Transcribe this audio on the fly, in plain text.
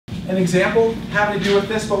an example having to do with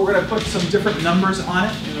this, but we're going to put some different numbers on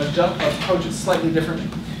it and approach it slightly differently.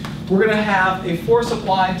 We're going to have a force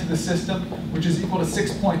applied to the system, which is equal to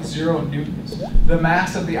 6.0 newtons. The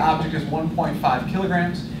mass of the object is 1.5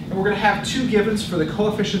 kilograms. And we're going to have two givens for the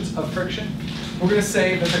coefficients of friction. We're going to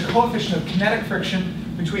say that the coefficient of kinetic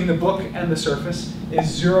friction between the book and the surface is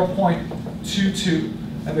 0.22,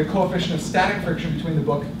 and the coefficient of static friction between the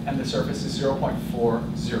book and the surface is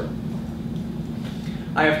 0.40.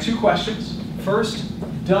 I have two questions. First,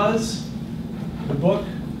 does the book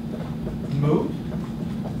move?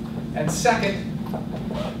 And second,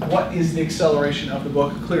 what is the acceleration of the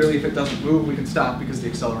book? Clearly, if it doesn't move, we can stop because the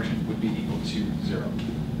acceleration would be equal to 0.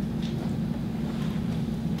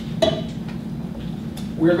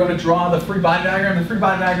 We're going to draw the free body diagram. The free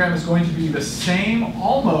body diagram is going to be the same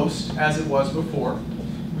almost as it was before.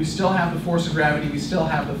 We still have the force of gravity, we still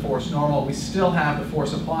have the force normal, we still have the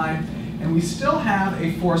force applied, and we still have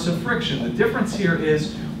a force of friction. The difference here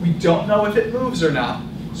is we don't know if it moves or not,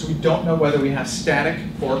 so we don't know whether we have static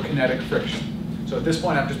or kinetic friction. So at this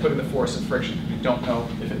point, I'm just putting the force of friction. We don't know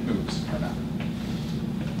if it moves or not.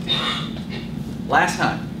 Last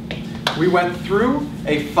time, we went through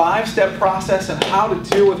a 5-step process on how to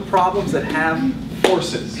deal with problems that have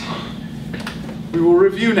forces. We will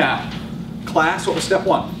review now. Class, what was step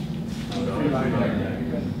 1?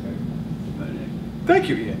 Thank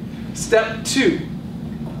you, Ian. Step 2.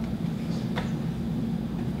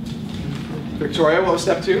 Victoria, what was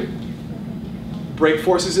step 2? Break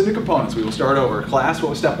forces into components. We will start over. Class, what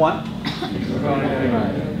was step 1?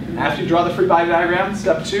 After you draw the free body diagram,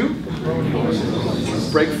 step 2?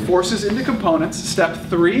 Break forces into components. Step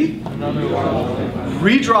 3?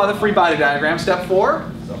 Redraw the free body diagram. Step 4?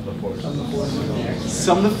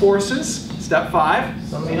 Sum the forces. Step 5?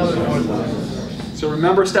 So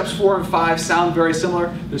remember, steps 4 and 5 sound very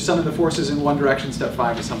similar. They're summing the forces in one direction. Step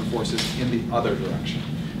 5 is sum the forces in the other direction.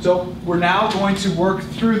 So we're now going to work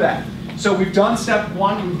through that. So we've done step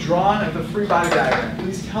 1. We've drawn the free body diagram.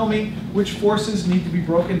 Please tell me which forces need to be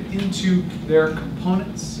broken into their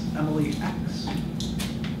components. Emily, X.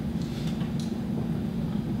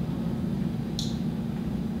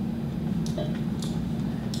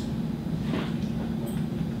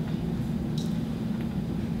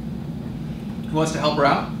 Who wants to help her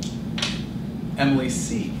out? Emily,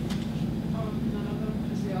 C. None of them,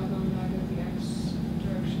 because they all go back in the X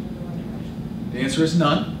direction or the Y direction. The answer is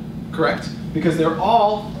none. Correct? Because they're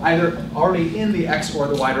all either already in the X or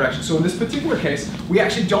the Y direction. So in this particular case, we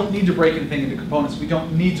actually don't need to break anything into components. We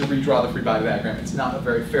don't need to redraw the free body diagram. It's not a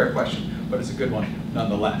very fair question, but it's a good one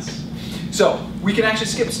nonetheless. So we can actually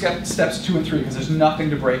skip steps 2 and 3 because there's nothing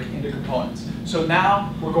to break into components. So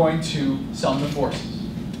now we're going to sum the forces.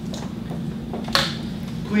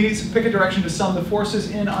 Please pick a direction to sum the forces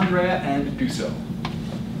in, Andrea, and do so.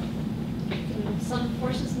 Sum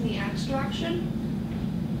forces in the X direction,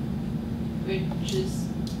 which is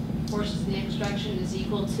forces in the X direction is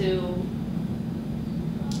equal to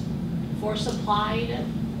force applied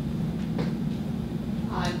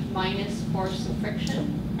minus force of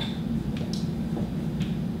friction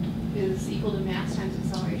is equal to mass times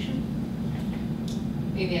acceleration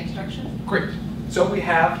in the X direction. Great. So we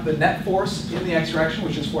have the net force in the X direction,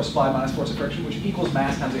 which is force applied minus force of friction, which equals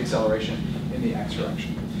mass times the acceleration in the X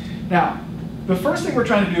direction. Now, the first thing we're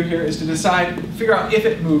trying to do here is to figure out if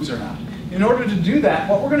it moves or not. In order to do that,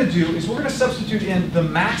 what we're going to do is we're going to substitute in the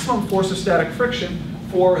maximum force of static friction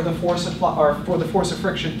for the force of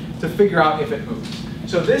friction to figure out if it moves.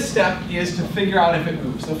 So this step is to figure out if it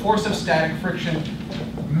moves. The force of static friction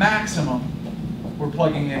maximum we're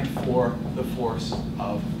plugging in for the force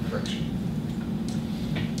of friction.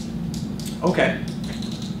 Okay.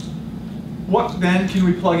 What then can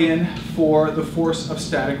we plug in for the force of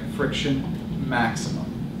static friction maximum?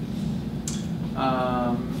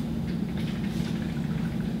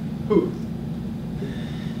 Who?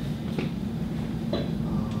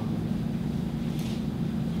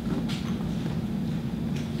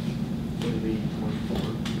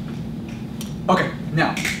 Okay,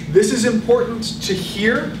 now, this is important to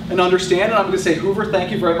hear and understand, and I'm going to say, Hoover, thank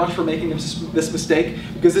you very much for making this mistake,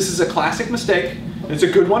 because this is a classic mistake, and it's a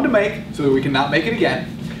good one to make, so that we can not make it again.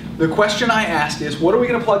 The question I asked is, what are we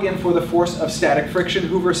going to plug in for the force of static friction?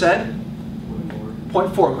 Hoover said?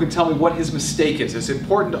 0.4. Who can tell me what his mistake is? It's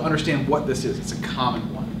important to understand what this is. It's a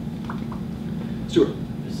common one. Stuart?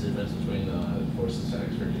 Is the difference between the force of static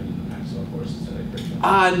friction and the maximum force of static friction?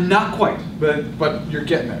 Not quite, but you're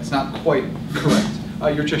getting it. It's not quite correct.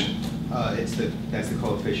 Your Trishan? That's the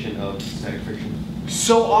coefficient of static friction.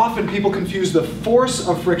 So often people confuse the force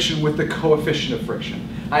of friction with the coefficient of friction.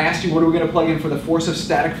 I asked you, what are we going to plug in for the force of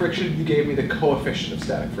static friction? You gave me the coefficient of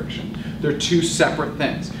static friction. They're two separate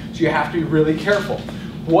things. So you have to be really careful.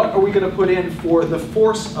 What are we going to put in for the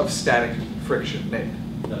force of static friction, Nate?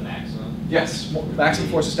 The maximum? Yes, maximum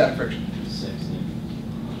force of static friction. 6 newtons.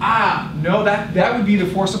 Ah, no, that would be the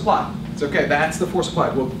force applied. It's okay, that's the force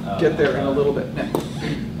applied. We'll get there in a little bit. Nick.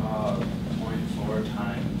 0.4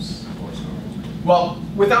 times force normal. Well,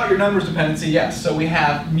 without your numbers dependency, yes. So we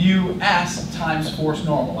have mu s times force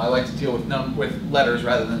normal. I like to deal with letters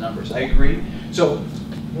rather than numbers. I agree. So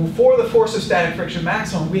for the force of static friction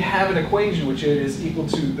maximum, we have an equation which is equal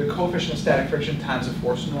to the coefficient of static friction times the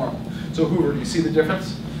force normal. So Hoover, do you see the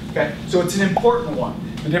difference? Okay, so it's an important one.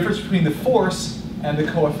 The difference between the force and the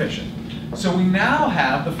coefficient. So we now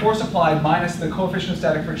have the force applied minus the coefficient of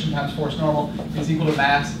static friction times force normal is equal to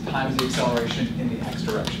mass times the acceleration in the x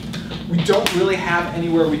direction. We don't really have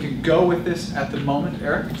anywhere we can go with this at the moment,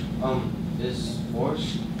 Eric. Is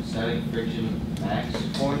force static friction max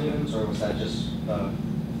 4 newtons, or was that just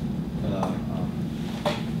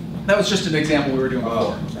That was just an example we were doing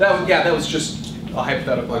before. Oh. That was just a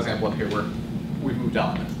hypothetical example up here where we've moved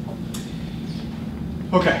on.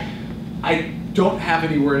 Okay, I don't have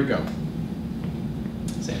anywhere to go.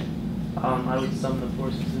 Sam, I would sum the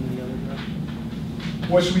forces in the other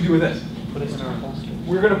direction. what should we do with this? Put it in our holster.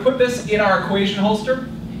 We're going to put this in our equation holster.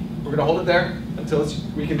 We're going to hold it there until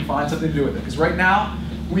we can find something to do with it. Because right now,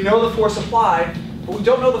 we know the force applied, but we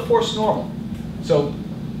don't know the force normal.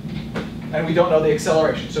 And we don't know the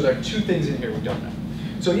acceleration. So there are two things in here we don't know.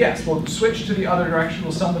 So yes, we'll switch to the other direction.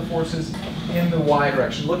 We'll sum the forces in the y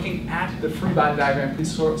direction. Looking at the free body diagram,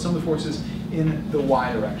 please sum the forces in the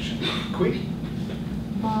y direction. Quick?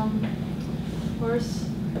 Force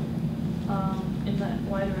in the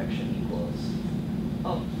y direction equals,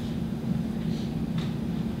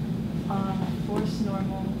 force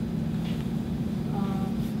normal.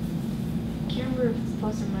 Can't remember if it's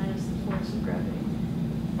plus or minus the force of gravity.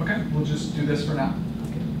 Okay, we'll just do this for now.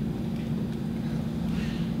 Okay.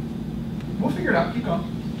 We'll figure it out. Keep going.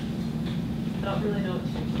 I don't really know what to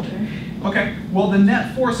do there. Okay, well the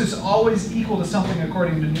net force is always equal to something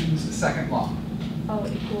according to Newton's second law. Oh,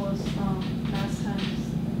 equals mass times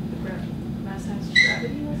the gravity.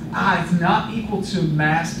 Was it? It's not equal to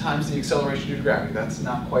mass times the acceleration due to gravity. That's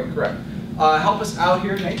not quite correct. Help us out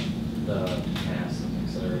here, Nate. The mass and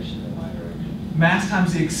acceleration in the y direction. Mass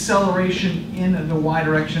times the acceleration in the y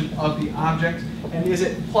direction of the object. And is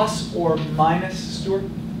it plus or minus, Stuart?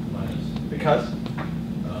 Minus. Because?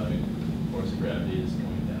 Force of gravity is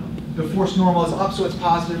going down. The force normal is up, so it's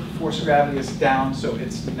positive. The force of gravity is down, so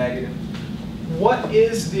it's negative. What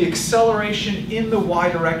is the acceleration in the y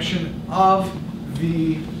direction of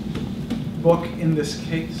the book in this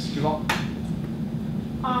case? Duval?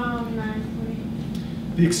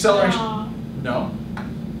 9.8. The acceleration? No.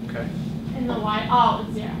 Okay. In the y,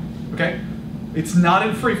 it's 0. Okay. It's not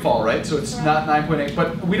in free fall, right? So it's not 9.8,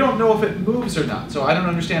 but we don't know if it moves or not. So I don't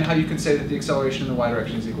understand how you can say that the acceleration in the y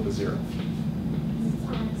direction is equal to 0. It's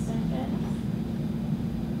on a surface.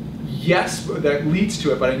 Yes, but that leads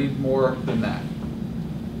to it, but I need more than that.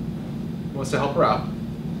 Who wants to help her out?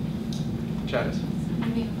 Chad is.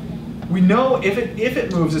 We know if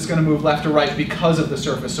it moves, it's going to move left or right because of the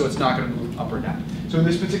surface, so it's not going to move up or down. So in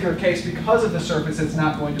this particular case, because of the surface, it's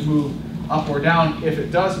not going to move up or down if it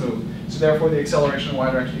does move. So therefore, the acceleration in the y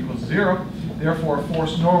direction equals 0. Therefore,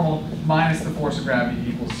 force normal minus the force of gravity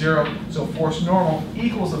equals 0. So force normal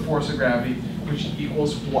equals the force of gravity, which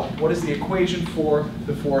equals what? What is the equation for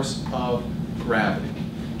the force of gravity?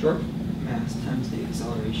 George? Mass times the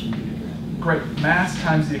acceleration due to gravity. Great. Mass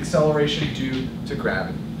times the acceleration due to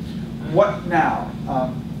gravity. What now?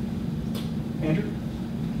 Andrew?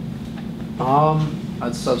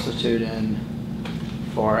 I'd substitute in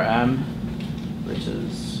for m, which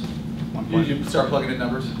is 1. Did you start plugging in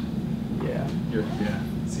numbers? Yeah. Yeah.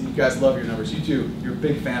 See, you guys love your numbers. You do. You're a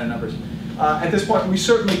big fan of numbers. At this point, we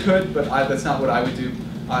certainly could, but that's not what I would do.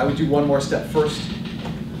 I would do one more step first.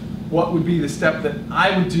 What would be the step that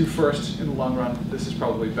I would do first in the long run? This is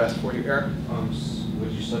probably best for you, Eric.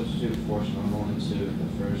 Would you substitute force normal into the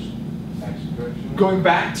first x direction? Going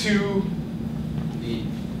back to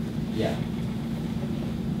Yeah.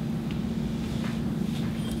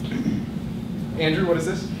 Andrew, what is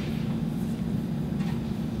this?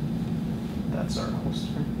 That's our holster.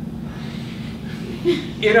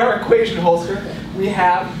 In our equation holster, we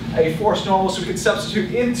have a force normal, so we can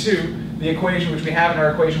substitute into the equation which we have in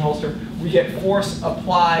our equation holster. We get force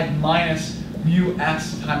applied minus mu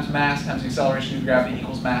s times mass times the acceleration due to gravity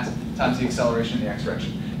equals mass times the acceleration in the x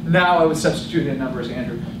direction. Now I would substitute in numbers,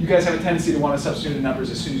 Andrew. You guys have a tendency to want to substitute in numbers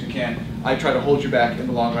as soon as you can. I try to hold you back. In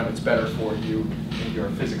the long run, it's better for you in your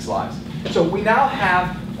physics lives. So we now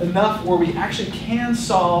have enough where we actually can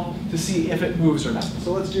solve to see if it moves or not.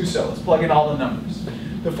 So let's do so. Let's plug in all the numbers.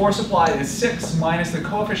 The force applied is 6 minus the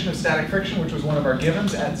coefficient of static friction, which was one of our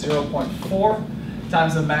givens at 0.4,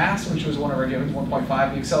 times the mass, which was one of our givens, 1.5,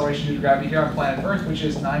 the acceleration due to gravity here on planet Earth, which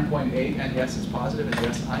is 9.8, and yes, it's positive, and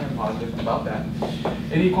yes, I am positive about that.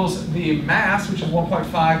 It equals the mass, which is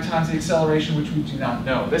 1.5, times the acceleration, which we do not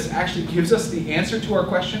know. This actually gives us the answer to our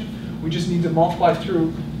question. We just need to multiply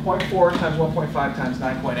through 0.4 times 1.5 times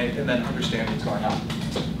 9.8, and then understand what's going on.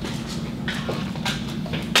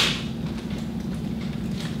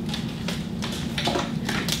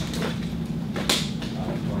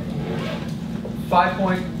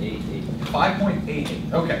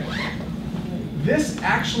 5.88. Okay. This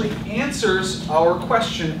actually answers our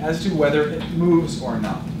question as to whether it moves or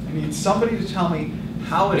not. I need somebody to tell me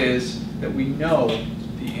how it is that we know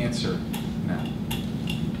the answer now.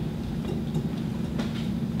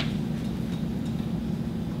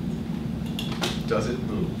 Does it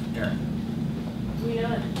move? Aaron? We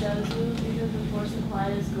know it does move because the force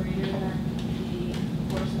applied is greater than the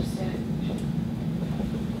force of static friction.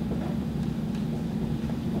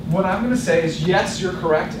 What I'm going to say is yes, you're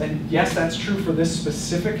correct, and yes, that's true for this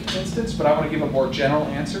specific instance, but I want to give a more general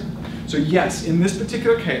answer. So yes, in this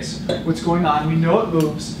particular case, what's going on, we know it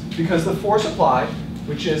moves because the force applied,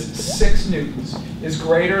 which is 6 newtons, is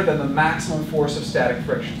greater than the maximum force of static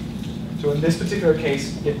friction. So in this particular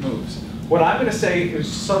case, it moves. What I'm going to say is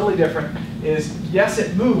subtly different is yes,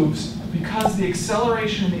 it moves because the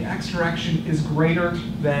acceleration in the x direction is greater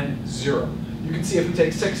than 0. You can see if we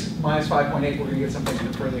take 6 minus 5.8, we're going to get something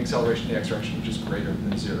for the acceleration in the x direction, which is greater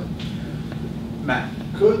than 0. Matt?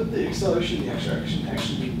 Could the acceleration in the x direction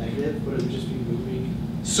actually be negative, but it would just be moving?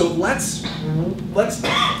 So let's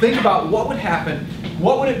think about what would happen.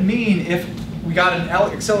 What would it mean if we got an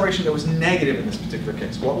acceleration that was negative in this particular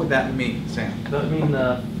case? What would that mean, Sam? That would mean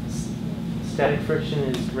the static friction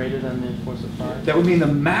is greater than the force applied. That would mean the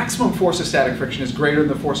maximum force of static friction is greater than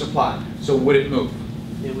the force applied. So would it move?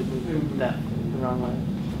 It would move that the wrong way.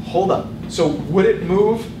 Hold up. So would it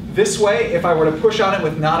move this way if I were to push on it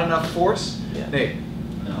with not enough force? Yeah. Nate?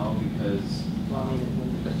 No, because Well, I mean, it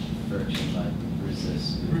wouldn't. friction like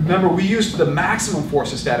resists. Remember, we used the maximum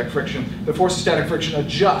force of static friction. The force of static friction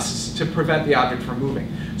adjusts to prevent the object from moving.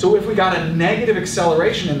 So if we got a negative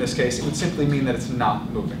acceleration in this case, it would simply mean that it's not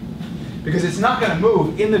moving. Because it's not going to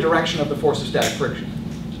move in the direction of the force of static friction.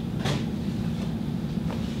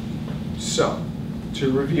 So,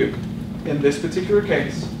 to review, in this particular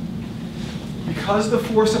case, because the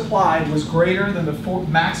force applied was greater than the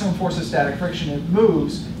maximum force of static friction, it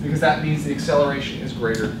moves because that means the acceleration is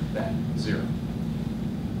greater than 0.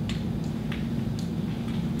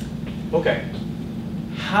 Okay,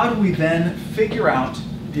 how do we then figure out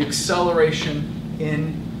the acceleration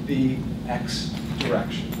in the x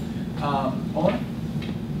direction? Owen?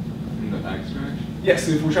 In the x direction? Yes,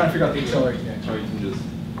 if we're trying to figure out the acceleration. Yeah. So you can just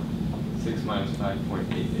 6 minus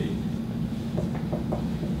 5.88.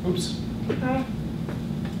 Oops.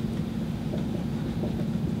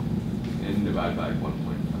 And divide by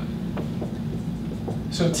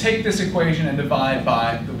 1.5. So take this equation and divide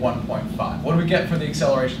by the 1.5. What do we get for the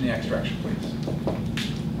acceleration in the x direction, please?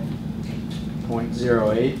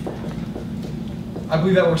 0.08. I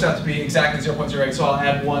believe that works out to be exactly 0.08, so I'll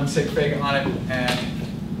add 1 sig fig on it and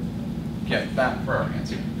get that for our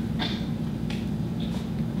answer.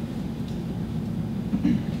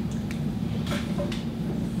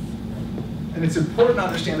 And it's important to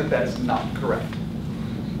understand that that is not correct.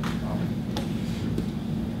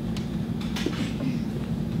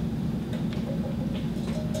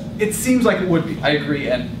 It seems like it would be, I agree,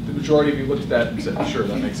 and the majority of you looked at that and said, sure,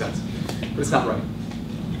 that makes sense. But it's not right.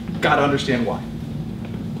 Got to understand why.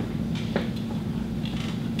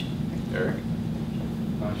 Eric?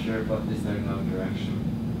 Not sure, but is there no direction?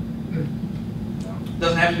 No.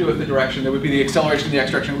 Doesn't have to do with the direction. There would be the acceleration in the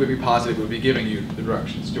x direction would be positive. It would be giving you the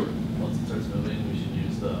direction. Stuart? Once it starts moving, we should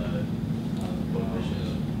use the coefficient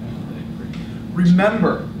of static friction.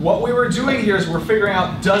 Remember, what we were doing here is we're figuring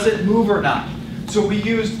out, does it move or not? So we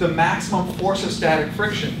used the maximum force of static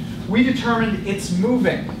friction. We determined it's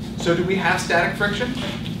moving. So do we have static friction?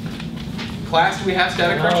 Class, do we have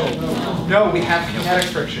static friction? No, we have kinetic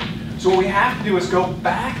friction. So what we have to do is go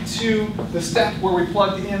back to the step where we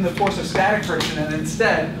plugged in the force of static friction and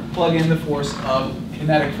instead plug in the force of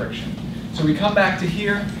kinetic friction. So we come back to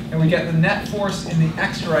here and we get the net force in the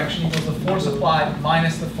x direction equals the force applied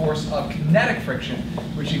minus the force of kinetic friction,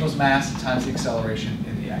 which equals mass times the acceleration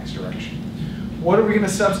in the x direction. What are we going to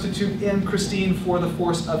substitute in, Christine, for the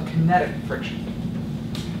force of kinetic friction?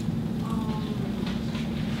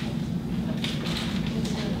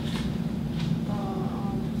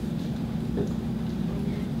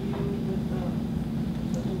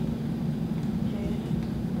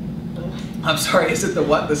 I'm sorry, is it the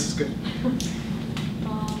what? This is good.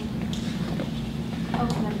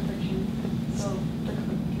 Kinetic friction. So the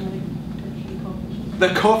kinetic friction coefficient. The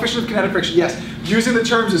coefficient of kinetic friction, yes. Using the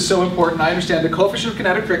terms is so important. I understand. The coefficient of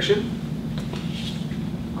kinetic friction.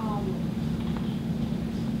 I'm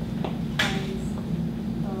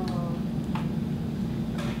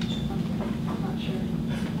not sure.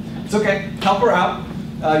 It's okay. Help her out.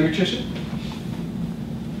 Your tuition.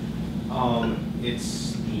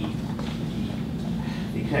 It's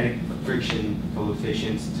the kinetic friction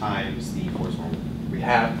coefficient times the force normal. We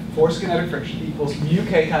have force kinetic friction equals mu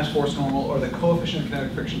k times force normal, or the coefficient of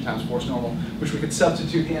kinetic friction times force normal, which we could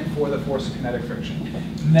substitute in for the force of kinetic friction.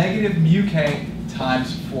 Negative mu k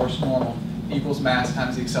times force normal equals mass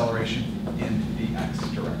times the acceleration in the x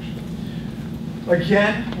direction.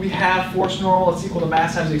 Again, we have force normal, it's equal to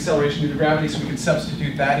mass times the acceleration due to gravity, so we can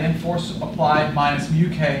substitute that in. Force applied minus mu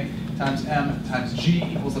k times m times g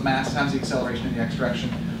equals the mass times the acceleration in the x direction.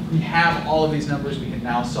 We have all of these numbers. We can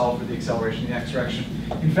now solve for the acceleration in the x direction.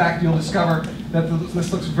 In fact, you'll discover that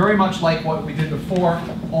this looks very much like what we did before,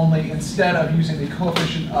 only instead of using the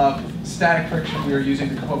coefficient of static friction, we are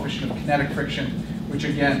using the coefficient of kinetic friction, which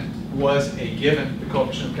again was a given, the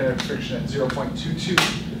coefficient of kinetic friction at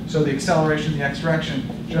 0.22. So the acceleration in the x direction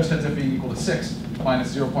just ends up being equal to 6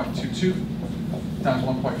 minus 0.22 times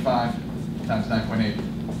 1.5 times 9.8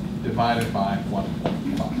 divided by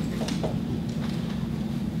 1.5.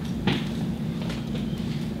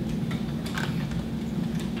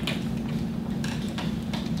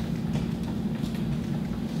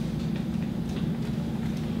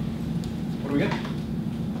 What do we get?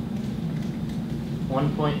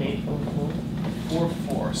 1.844.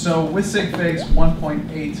 44. So with sig figs,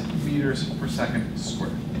 1.8 meters per second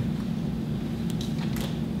squared.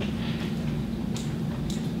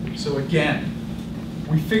 So again,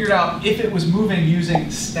 we figured out if it was moving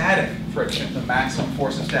using static friction, the maximum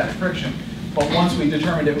force of static friction, but once we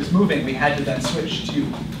determined it was moving, we had to then switch to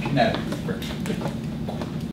kinetic friction.